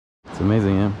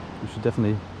amazing, yeah. We should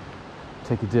definitely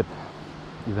take a dip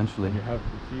eventually. You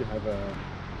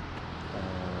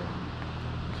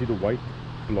see the white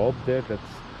blob there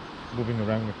that's moving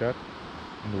around like that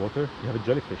in the water? You have a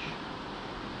jellyfish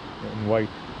in white.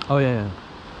 Oh yeah.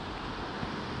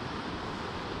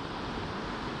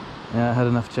 Yeah, I had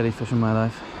enough jellyfish in my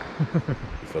life.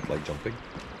 You felt like jumping?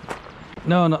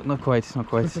 No, not quite, not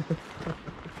quite.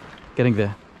 Getting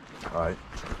there. Alright,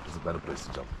 there's a better place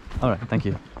to jump. Alright, thank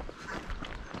you.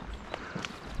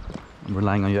 I'm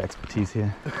relying on your expertise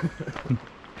here.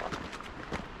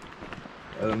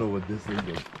 I don't know what this is,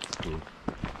 but it's cool.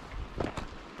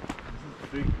 This is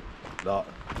fig. لا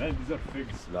Man, these are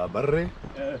figs. لا بري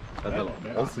هذا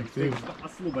قص كتير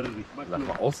أصله بري. لا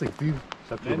قص كتير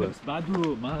شكله بس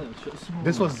بعده ما شو اسمه.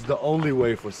 This was the only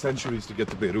way for centuries to get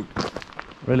to Beirut.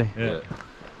 Really? Yeah.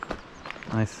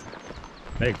 Nice.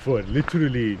 Like for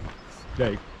literally,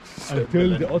 like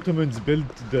until the Ottomans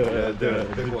built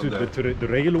the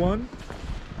rail one,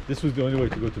 this was the only way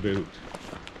to go to Beirut.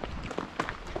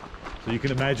 So you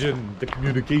can imagine the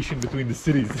communication between the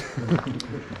cities.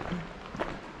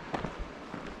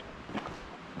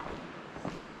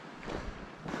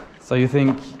 So you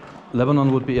think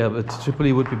Lebanon would be, but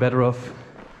Tripoli would be better off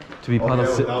to be part of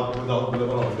without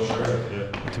Lebanon for sure.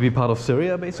 Yeah. to be part of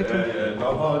Syria, basically? Yeah.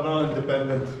 Not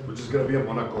independent, which is gonna be a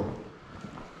Monaco.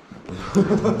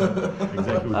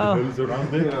 Exactly, with the hills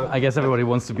around it. I guess everybody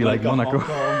wants to be like Monaco. Hong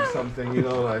Kong, something, you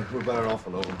know, like we're better off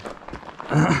alone.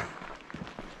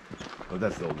 But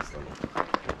that's the oldest level.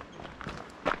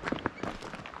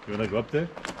 You wanna go up there?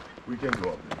 We can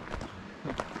go up there.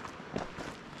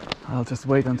 I'll just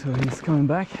wait until he's coming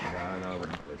back. No, we're in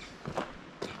place.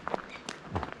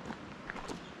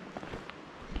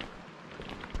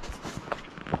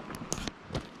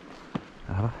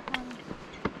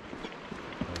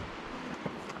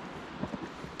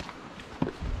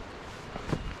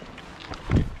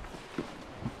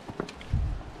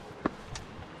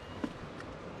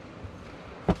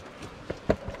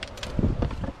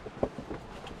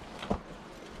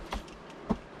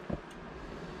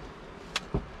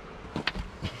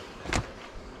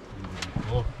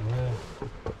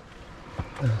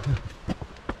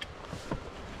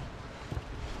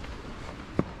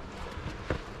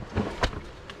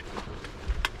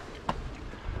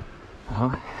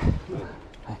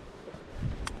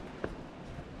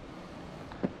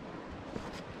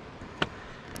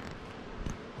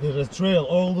 There's a trail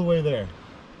all the way there.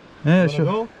 Yeah, sure.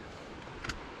 Go?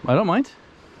 I don't mind.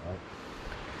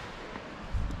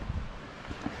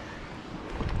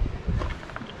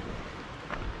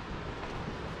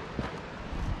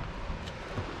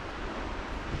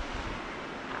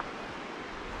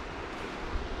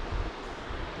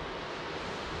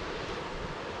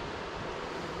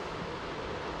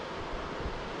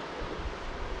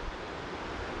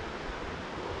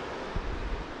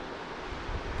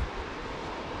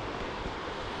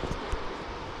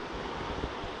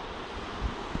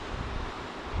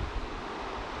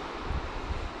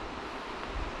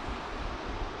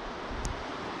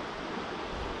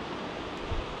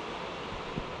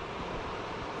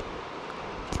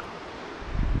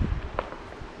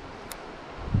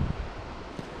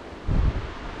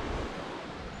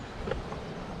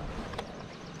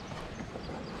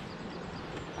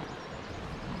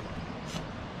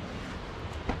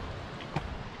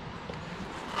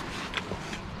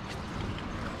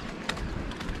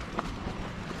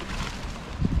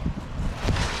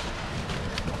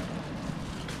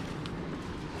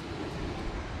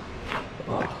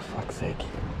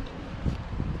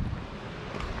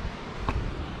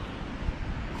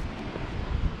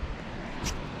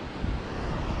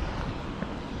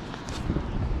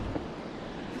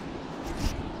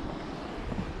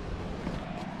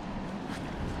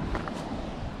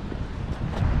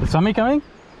 Is Sami coming?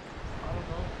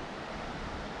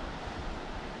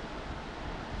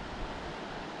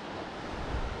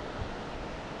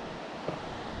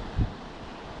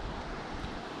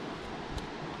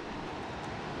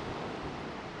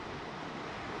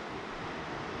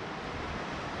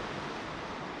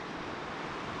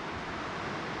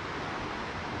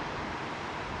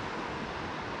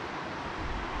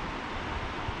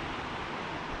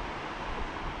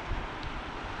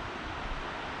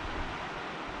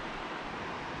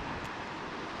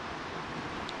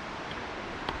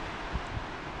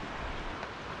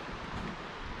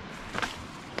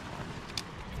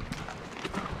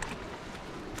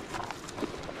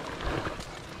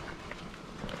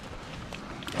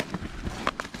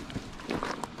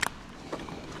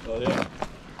 Oh yeah.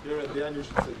 You're at the end, you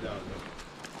should sit down.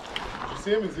 Did you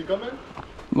see him? Is he coming?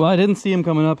 Well, I didn't see him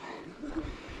coming up.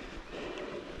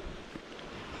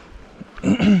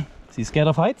 Is he scared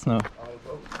of heights? No.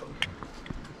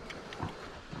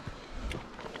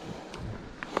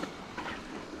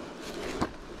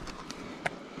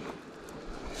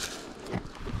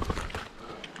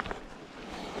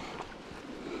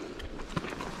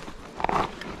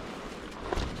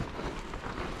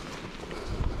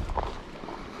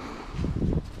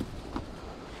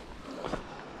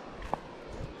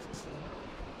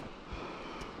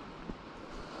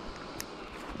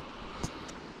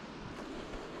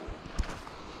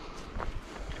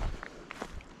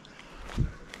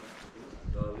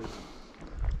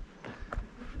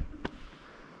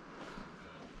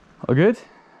 All good?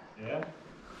 Yeah.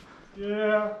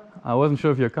 Yeah. I wasn't sure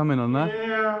if you're coming on that.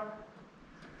 Yeah.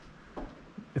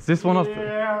 Is this one of the...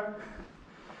 Yeah.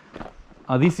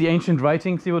 Are these the ancient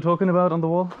writings you were talking about on the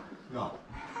wall? No.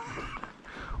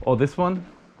 Or this one?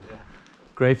 Yeah.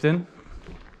 Graved in?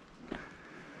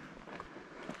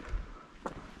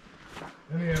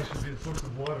 And yeah, should be a source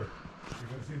of water. You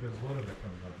can see there's water that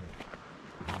comes out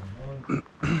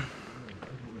here.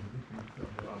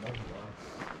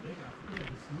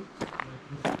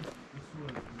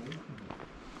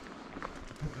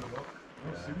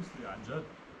 Seriously, Anjad.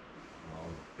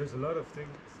 There's a lot of things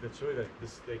that show that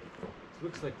this, like, it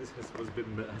looks like this has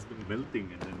been melting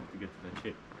and then to get to that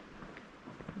shape.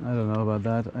 I don't know about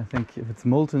that. I think if it's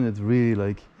molten, it's really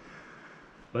like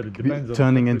But it depends on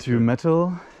turning the into temperature.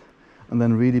 metal and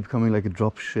then really becoming like a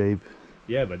drop shape.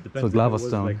 Yeah, but it depends So if lava it was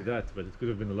stone. like that. But it could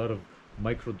have been a lot of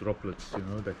micro droplets, you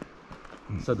know, that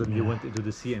suddenly went into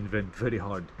the sea and went very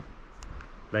hard.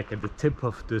 Like at the tip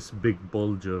of this big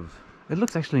bulge of... It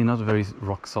looks actually not very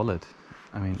rock solid.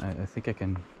 I mean, I think I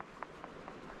can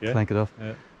plank it off.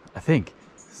 Yeah, I think.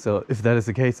 So if that is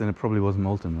the case, then it probably was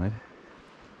molten, right?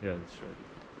 yeah, that's right.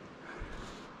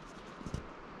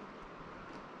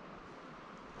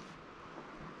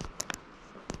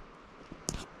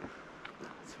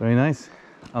 It's very nice.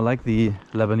 I like the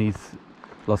Lebanese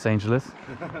Los Angeles.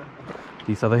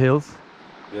 These are the hills.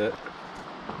 Yeah.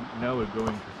 Now we're going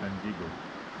to San Diego.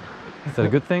 Is that a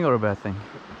good thing or a bad thing?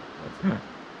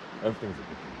 Everything's a good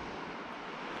thing.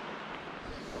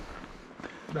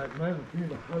 That man,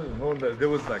 I don't know that there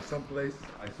was like some place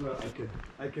I swear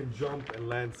I can jump and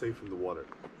land safe in the water.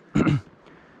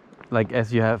 Like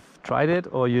as you have tried it,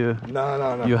 or you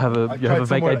No. you have a I you have a tried vague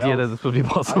somewhere idea that else. this would be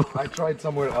possible. I tried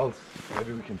somewhere else.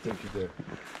 Maybe we can take you there,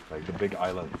 like the big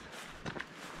island.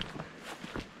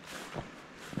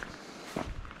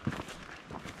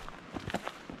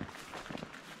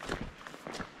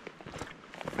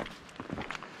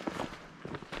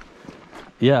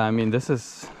 Yeah, I mean this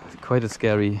is quite a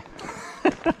scary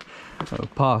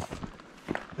path.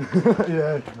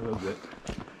 Yeah, a little bit.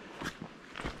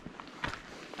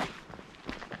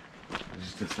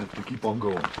 You just have to keep on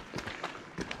going.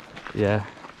 Yeah.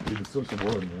 Be the source of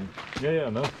water, man. Yeah,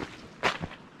 no.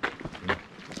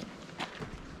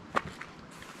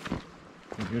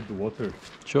 You hear the water.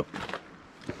 Sure.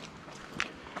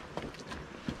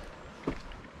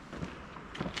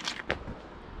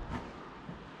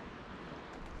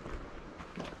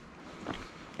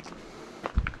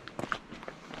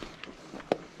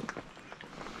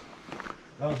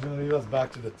 Now it's gonna lead us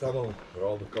back to the tunnel where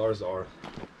all the cars are.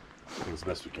 I think it's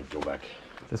best we can go back.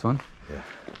 This one? Yeah.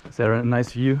 Is there a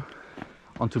nice view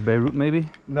onto Beirut maybe?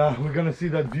 Nah, we're gonna see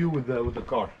that view with the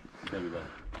car. Maybe that.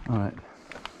 Alright.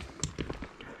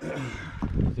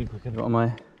 I think we can... Got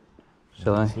my...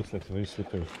 Shall I? This looks like very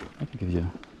slippery. I can give you...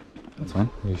 That's fine.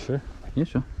 Are you sure? Yeah,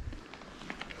 sure.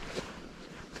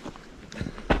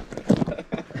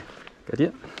 Good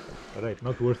idea. Alright,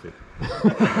 not worth it.